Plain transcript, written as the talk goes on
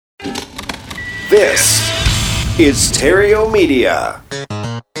This is Terrio Media.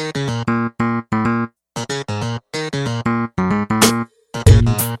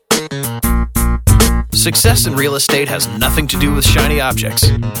 Success in real estate has nothing to do with shiny objects.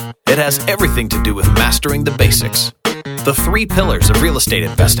 It has everything to do with mastering the basics. The 3 pillars of real estate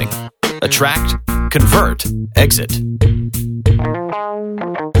investing: attract, convert, exit.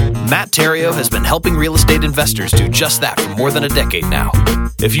 Matt Terrio has been helping real estate investors do just that for more than a decade now.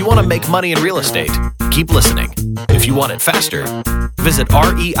 If you want to make money in real estate, keep listening. If you want it faster, visit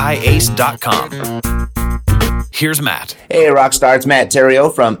reiace.com. Here's Matt. Hey, Rockstar, it's Matt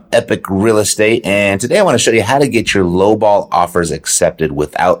Terrio from Epic Real Estate, and today I want to show you how to get your lowball offers accepted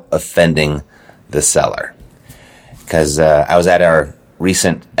without offending the seller. Because I was at our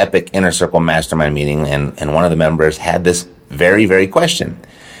recent Epic Inner Circle Mastermind meeting, and one of the members had this very, very question.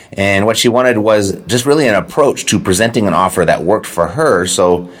 And what she wanted was just really an approach to presenting an offer that worked for her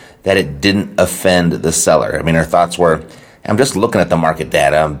so that it didn't offend the seller. I mean, her thoughts were, I'm just looking at the market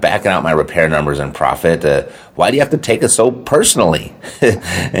data. I'm backing out my repair numbers and profit. Why do you have to take it so personally?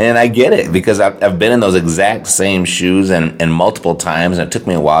 And I get it, because I've been in those exact same shoes and multiple times, and it took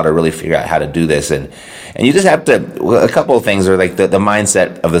me a while to really figure out how to do this. And you just have to, a couple of things are like the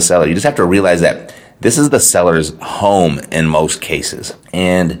mindset of the seller. You just have to realize that this is the seller's home in most cases.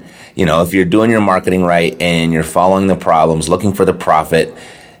 And, you know, if you're doing your marketing right and you're following the problems, looking for the profit,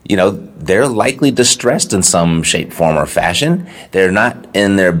 you know, they're likely distressed in some shape, form, or fashion. They're not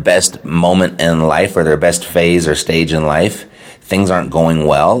in their best moment in life or their best phase or stage in life. Things aren't going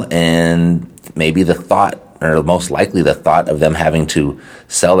well, and maybe the thought, or most likely the thought of them having to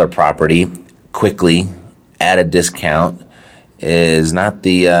sell their property quickly at a discount is not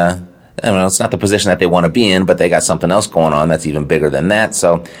the, it's not the position that they want to be in, but they got something else going on that's even bigger than that.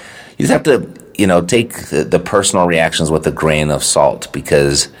 So you just have to, take the personal reactions with a grain of salt,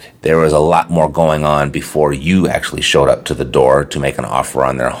 because there was a lot more going on before you actually showed up to the door to make an offer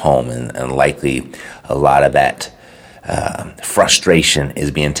on their home. And likely a lot of that frustration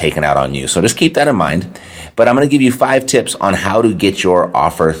is being taken out on you. So just keep that in mind. But I'm going to give you 5 tips on how to get your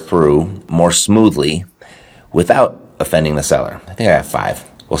offer through more smoothly without offending the seller. I think I have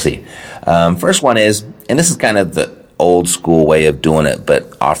 5. We'll see. First one is, and this is kind of the old school way of doing it,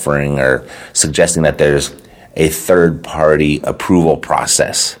 but offering or suggesting that there's a third party approval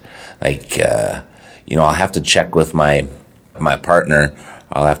process. Like, I'll have to check with my partner.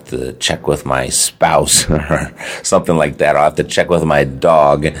 I'll have to check with my spouse or something like that. I'll have to check with my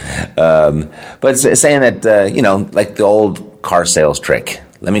dog. But it's saying that, like the old car sales trick.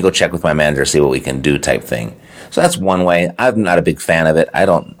 Let me go check with my manager, see what we can do type thing. So that's one way. I'm not a big fan of it. I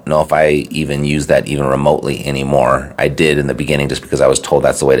don't know if I even use that even remotely anymore. I did in the beginning just because I was told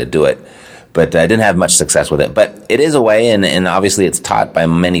that's the way to do it. But I didn't have much success with it. But it is a way, and obviously it's taught by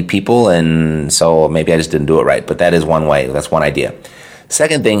many people, and so maybe I just didn't do it right. But that is one way. That's one idea.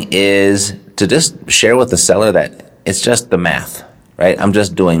 Second thing is to just share with the seller that it's just the math, right? I'm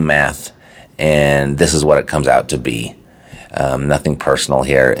just doing math, and this is what it comes out to be. Nothing personal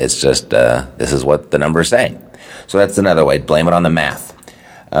here. It's just this is what the numbers say. So that's another way. Blame it on the math.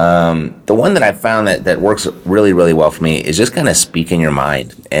 The one that I found that works really, really well for me is just kind of speaking your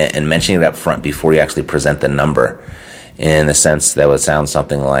mind and mentioning it up front before you actually present the number, in the sense that would sound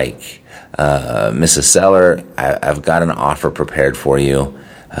something like, Mrs. Seller, I've got an offer prepared for you.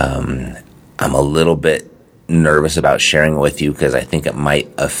 I'm a little bit nervous about sharing it with you because I think it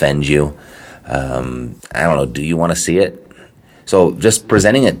might offend you. I don't know. Do you want to see it? So just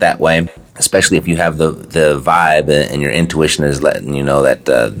presenting it that way, especially if you have the vibe and your intuition is letting you know that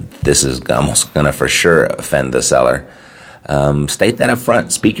this is almost going to for sure offend the seller, state that up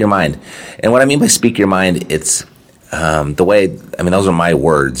front. Speak your mind. And what I mean by speak your mind, it's those are my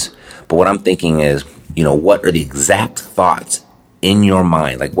words. But what I'm thinking is, what are the exact thoughts in your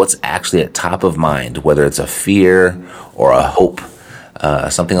mind? Like what's actually at top of mind, whether it's a fear or a hope,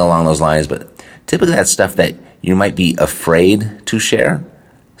 something along those lines. But typically that's stuff that you might be afraid to share.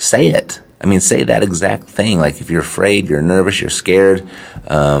 Say it. Say that exact thing. Like if you're afraid, you're nervous, you're scared,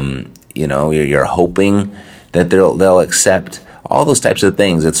 you're hoping that they'll accept all those types of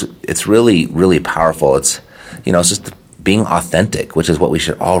things. It's really, really powerful. It's just being authentic, which is what we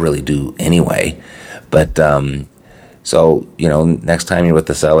should all really do anyway. But next time you're with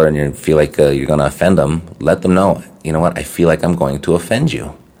the seller and you feel like you're going to offend them, let them know. You know what? I feel like I'm going to offend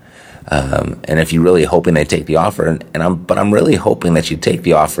you. And if you're really hoping they take the offer, but I'm really hoping that you take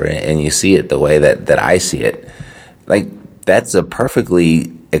the offer and you see it the way that I see it, like that's a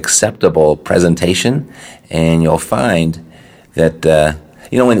perfectly acceptable presentation, and you'll find that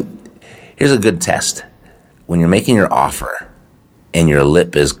here's a good test. When you're making your offer, and your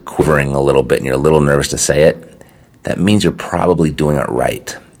lip is quivering a little bit and you're a little nervous to say it, that means you're probably doing it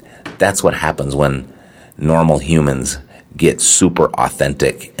right. That's what happens when normal humans get super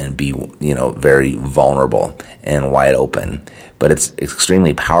authentic and be, very vulnerable and wide open. But it's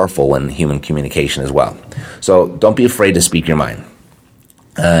extremely powerful in human communication as well. So don't be afraid to speak your mind.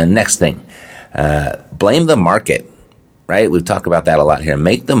 Next thing, blame the market, right? We've talked about that a lot here.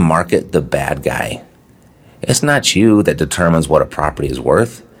 Make the market the bad guy. It's not you that determines what a property is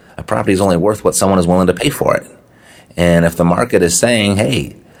worth. A property is only worth what someone is willing to pay for it. And if the market is saying,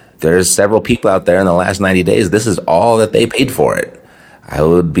 hey, there's several people out there in the last 90 days, this is all that they paid for it, I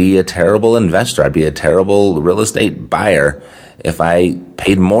would be a terrible investor. I'd be a terrible real estate buyer if I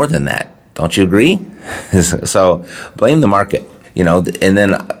paid more than that. Don't you agree? So blame the market, and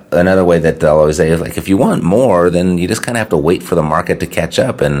then another way that they'll always say is like, if you want more, then you just kind of have to wait for the market to catch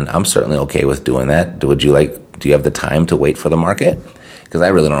up. And I'm certainly okay with doing that. Do you have the time to wait for the market? Because I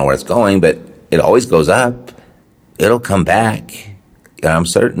really don't know where it's going, but it always goes up. It'll come back. I'm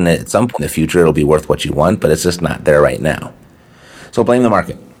certain that at some point in the future it'll be worth what you want, but it's just not there right now. So blame the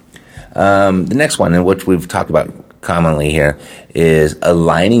market. The next one, in which we've talked about commonly here, is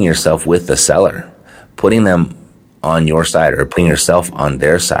aligning yourself with the seller, putting them on your side or putting yourself on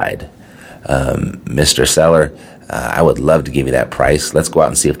their side. Mr. Seller, I would love to give you that price. Let's go out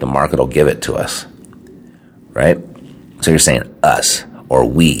and see if the market will give it to us. Right? So you're saying us or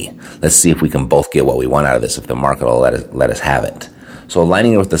we. Let's see if we can both get what we want out of this, if the market will let us have it. So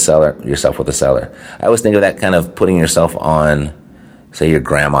aligning yourself with the seller. I always think of that kind of putting yourself on, say, your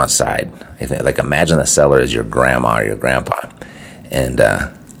grandma's side. Like imagine the seller is your grandma or your grandpa. And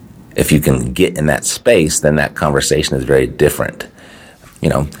if you can get in that space, then that conversation is very different.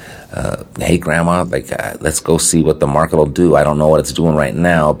 Hey, grandma, let's go see what the market will do. I don't know what it's doing right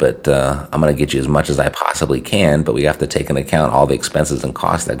now, but I'm going to get you as much as I possibly can. But we have to take into account all the expenses and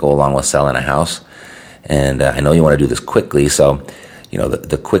costs that go along with selling a house. And I know you want to do this quickly, so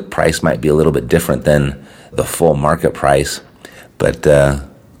the quick price might be a little bit different than the full market price, but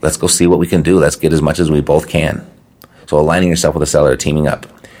let's go see what we can do. Let's get as much as we both can. So aligning yourself with a seller, teaming up.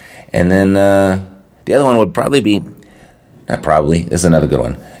 And then the other one would probably be, this is another good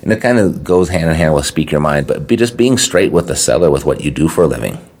one. And it kind of goes hand in hand with speak your mind, but just being straight with the seller with what you do for a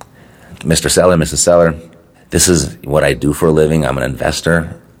living. Mr. Seller, Mrs. Seller, this is what I do for a living. I'm an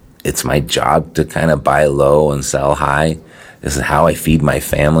investor. It's my job to kind of buy low and sell high. This is how I feed my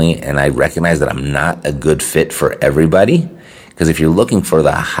family, and I recognize that I'm not a good fit for everybody, because if you're looking for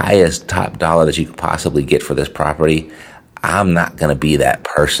the highest top dollar that you could possibly get for this property, I'm not going to be that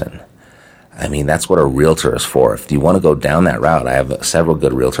person. I mean, that's what a realtor is for. If you want to go down that route, I have several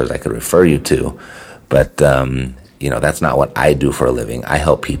good realtors I could refer you to, but that's not what I do for a living. I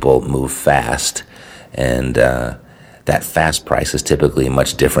help people move fast, and that fast price is typically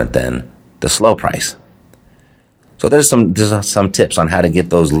much different than the slow price. So there's some tips on how to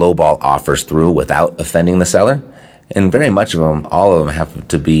get those lowball offers through without offending the seller. And very much of them, all of them have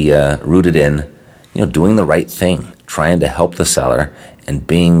to be rooted in, doing the right thing, trying to help the seller and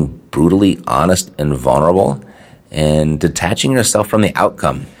being brutally honest and vulnerable and detaching yourself from the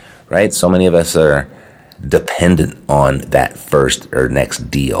outcome, right? So many of us are dependent on that first or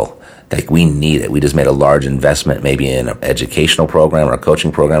next deal. Like we need it. We just made a large investment, maybe in an educational program or a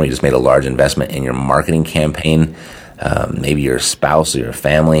coaching program. You just made a large investment in your marketing campaign. Maybe your spouse or your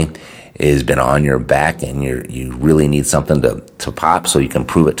family has been on your back, and you really need something to pop so you can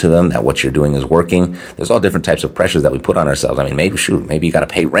prove it to them that what you're doing is working. There's all different types of pressures that we put on ourselves. I mean, maybe you got to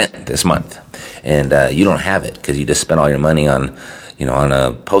pay rent this month, and you don't have it because you just spent all your money on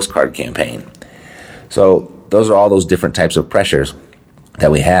a postcard campaign. So those are all those different types of pressures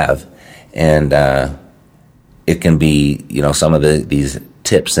that we have. And it can be, some of these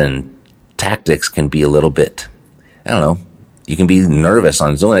tips and tactics can be a little bit, you can be nervous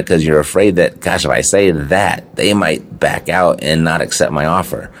on doing it because you're afraid that, gosh, if I say that, they might back out and not accept my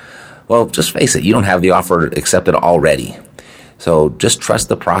offer. Well, just face it, you don't have the offer accepted already. So just trust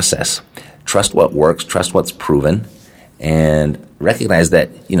the process. Trust what works, trust what's proven, and recognize that,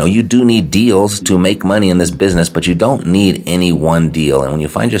 you do need deals to make money in this business, but you don't need any one deal. And when you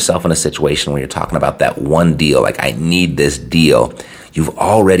find yourself in a situation where you're talking about that one deal, like I need this deal, you've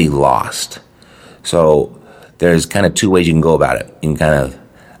already lost. So there's kind of two ways you can go about it. You can kind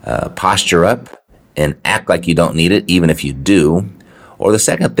of posture up and act like you don't need it, even if you do. Or the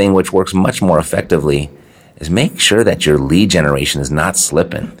second thing, which works much more effectively, is make sure that your lead generation is not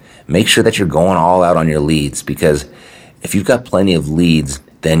slipping. Make sure that you're going all out on your leads, because if you've got plenty of leads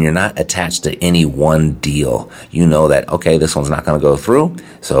then you're not attached to any one deal. You know that, okay, this one's not going to go through,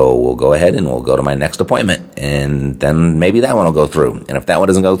 so we'll go ahead and we'll go to my next appointment, and then maybe that one will go through. And if that one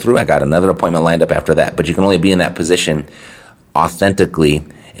doesn't go through, I got another appointment lined up after that. But you can only be in that position authentically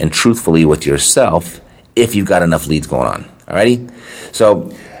and truthfully with yourself if you've got enough leads going on. Alrighty?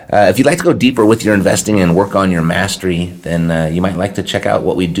 So if you'd like to go deeper with your investing and work on your mastery, then you might like to check out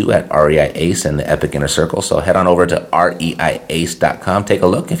what we do at REI Ace and the Epic Inner Circle. So head on over to reiace.com. Take a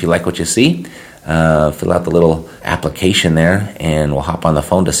look if you like what you see. Fill out the little application there, and we'll hop on the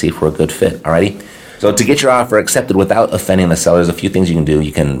phone to see if we're a good fit. Alrighty? So to get your offer accepted without offending the seller, there's a few things you can do.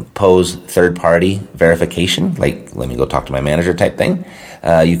 You can pose third-party verification, like let me go talk to my manager type thing.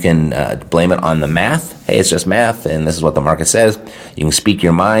 You can blame it on the math. Hey, it's just math, and this is what the market says. You can speak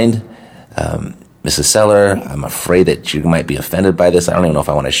your mind. Mrs. Seller, I'm afraid that you might be offended by this. I don't even know if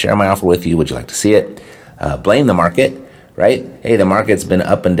I want to share my offer with you. Would you like to see it? Blame the market, right? Hey, the market's been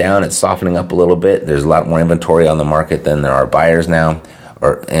up and down. It's softening up a little bit. There's a lot more inventory on the market than there are buyers now.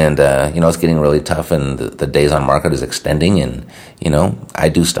 It's getting really tough, and the days on market is extending, and, I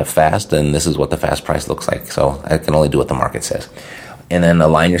do stuff fast, and this is what the fast price looks like. So I can only do what the market says. And then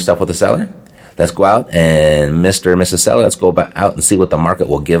align yourself with the seller. Let's go out, and Mr. or Mrs. Seller, let's go out and see what the market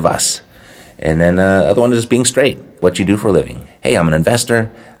will give us. And then the other one is just being straight, what you do for a living. Hey, I'm an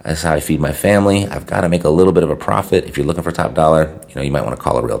investor. That's how I feed my family. I've got to make a little bit of a profit. If you're looking for top dollar, you might want to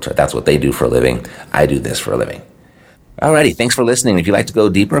call a realtor. That's what they do for a living. I do this for a living. Alrighty, thanks for listening. If you'd like to go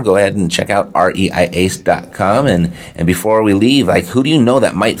deeper, go ahead and check out reiace.com. And before we leave, who do you know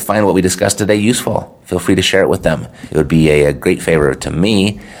that might find what we discussed today useful? Feel free to share it with them. It would be a great favor to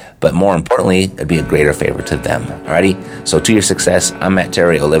me, but more importantly, it'd be a greater favor to them. Alrighty, so to your success, I'm Matt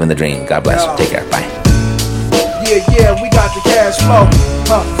Terrio, living the dream. God bless. Take care. Bye. Yeah, we got the cash flow.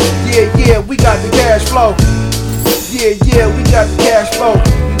 Yeah, we got the cash flow. Yeah, we got the cash flow.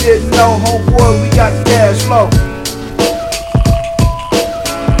 You didn't know, homeboy, we got the cash flow.